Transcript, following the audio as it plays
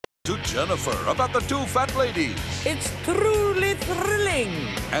To Jennifer about the two fat ladies. It's truly thrilling.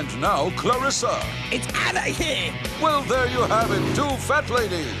 And now Clarissa. It's out of here. Well, there you have it, two fat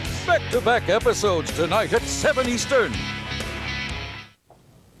ladies. Back-to-back episodes tonight at 7 Eastern.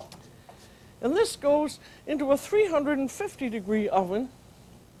 And this goes into a 350-degree oven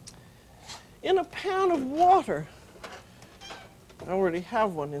in a pan of water. I already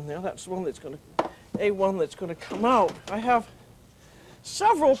have one in there. That's the one that's going to come out. I have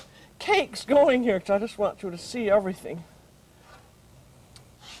several cakes going here because I just want you to see everything.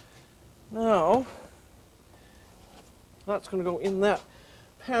 Now, that's going to go in that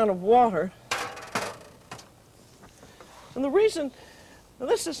pan of water. And the reason, now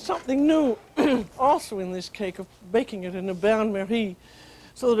this is something new also in this cake of baking it in a bain-marie,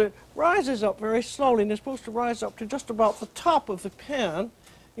 so that it rises up very slowly, and it's supposed to rise up to just about the top of the pan.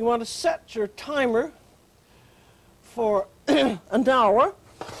 You want to set your timer for an hour.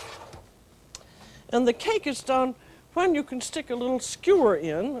 And the cake is done when you can stick a little skewer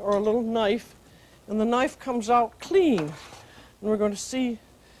in, or a little knife, and the knife comes out clean. And we're going to see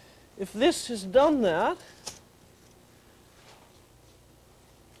if this has done that.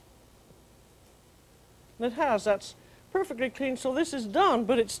 And it has. That's perfectly clean. So this is done,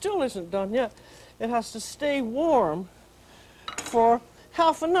 but it still isn't done yet. It has to stay warm for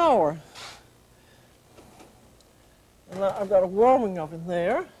half an hour. And I've got a warming oven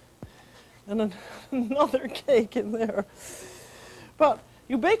there, and another cake in there. But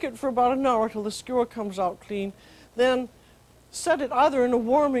you bake it for about an hour till the skewer comes out clean. Then set it either in a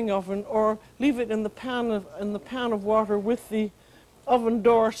warming oven or leave it in the pan of water with the oven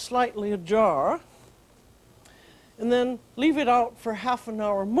door slightly ajar. And then leave it out for half an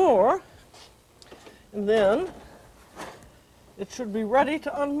hour more. And then it should be ready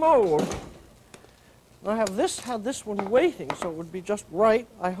to unmold. I have had this one waiting, so it would be just right,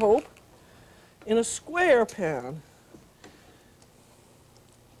 I hope, in a square pan.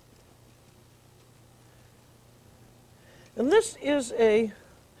 And this is a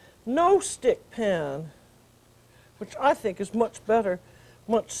no-stick pan, which I think is much better,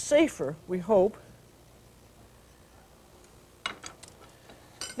 much safer, we hope.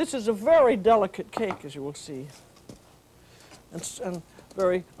 This is a very delicate cake, as you will see, and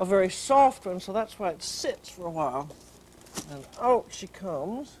a very soft one, so that's why it sits for a while. And out she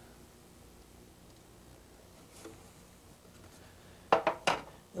comes.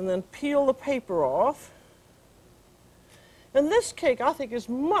 And then peel the paper off. And this cake, I think, is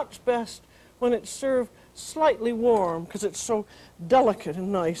much best when it's served slightly warm, because it's so delicate and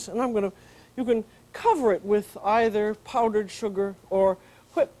nice. And you can cover it with either powdered sugar or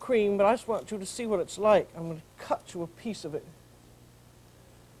whipped cream, but I just want you to see what it's like. I'm going to cut you a piece of it.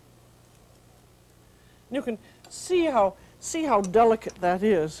 You can see how delicate that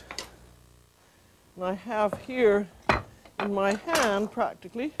is. And I have here in my hand,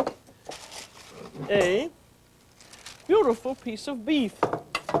 practically, a beautiful piece of beef.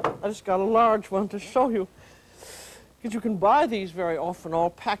 I just got a large one to show you, because you can buy these very often all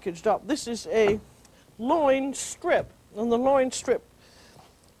packaged up. This is a loin strip, and the loin strip,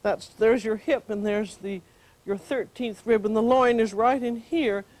 there's your hip, and there's your 13th rib, and the loin is right in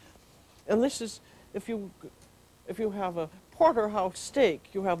here. And this is, if you have a porterhouse steak,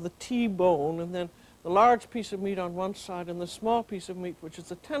 you have the T-bone, and then the large piece of meat on one side and the small piece of meat, which is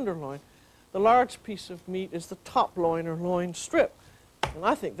the tenderloin. The large piece of meat is the top loin or loin strip. And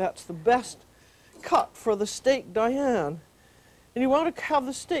I think that's the best cut for the steak Diane. And you want to have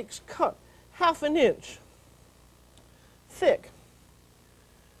the steaks cut ½ an inch thick.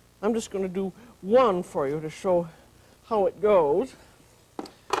 I'm just going to do one for you to show how it goes,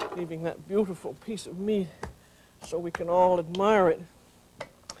 leaving that beautiful piece of meat so we can all admire it.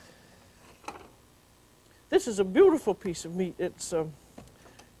 This is a beautiful piece of meat. It's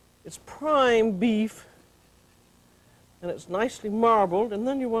prime beef, and it's nicely marbled. And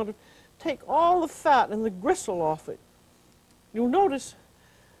then you want to take all the fat and the gristle off it. You'll notice,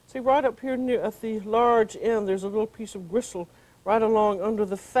 see right up here near at the large end, there's a little piece of gristle right along under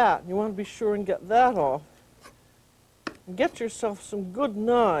the fat. You want to be sure and get that off. And get yourself some good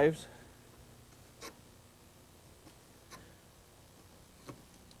knives.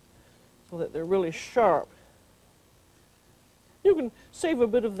 So that they're really sharp. You can save a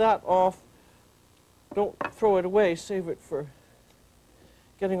bit of that off. Don't throw it away. Save it for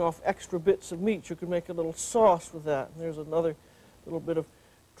getting off extra bits of meat. You can make a little sauce with that. And there's another little bit of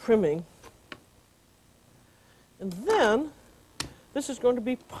trimming. And then this is going to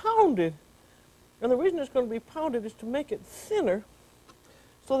be pounded. And the reason it's going to be pounded is to make it thinner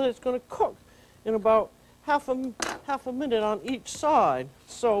so that it's going to cook in about half a minute on each side.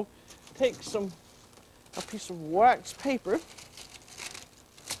 So take a piece of wax paper,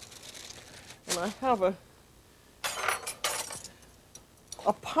 and I have a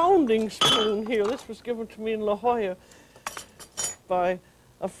pounding spoon here. This was given to me in La Jolla by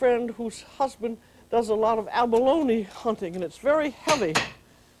a friend whose husband does a lot of abalone hunting, and it's very heavy,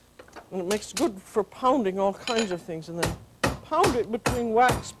 and it makes good for pounding all kinds of things. And then pound it between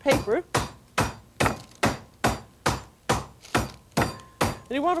wax paper.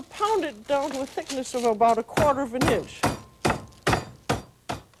 And you want to pound it down to a thickness of about 1/4 of an inch.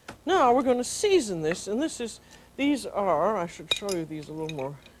 Now we're going to season this, and these are, I should show you these a little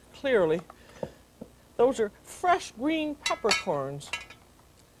more clearly. Those are fresh green peppercorns.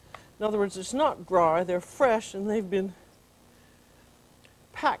 In other words, it's not dry, they're fresh, and they've been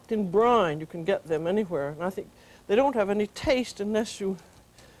packed in brine. You can get them anywhere. And I think they don't have any taste unless you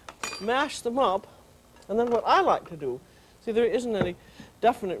mash them up. And then what I like to do, see, there isn't any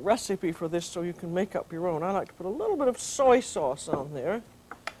definite recipe for this, so you can make up your own. I like to put a little bit of soy sauce on there,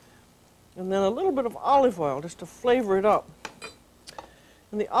 and then a little bit of olive oil just to flavor it up.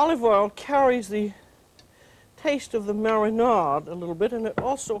 And the olive oil carries the taste of the marinade a little bit, and it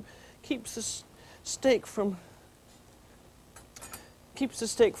also keeps the steak from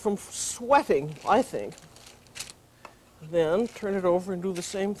sweating, I think. Then turn it over and do the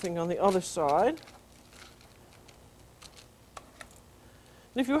same thing on the other side.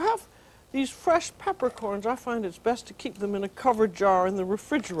 And if you have these fresh peppercorns, I find it's best to keep them in a covered jar in the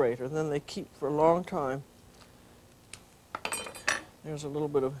refrigerator, and then they keep for a long time. There's a little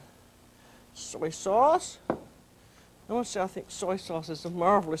bit of soy sauce. I want to say I think soy sauce is a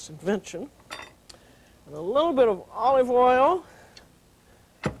marvelous invention. And a little bit of olive oil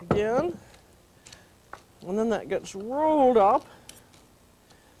again. And then that gets rolled up.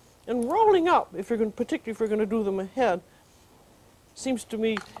 And rolling up, particularly if you're going to do them ahead, seems to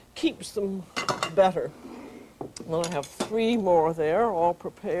me keeps them better. Well, I have 3 more there, all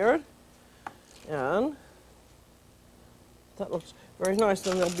prepared. And that looks very nice.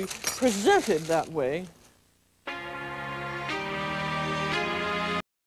 Then they'll be presented that way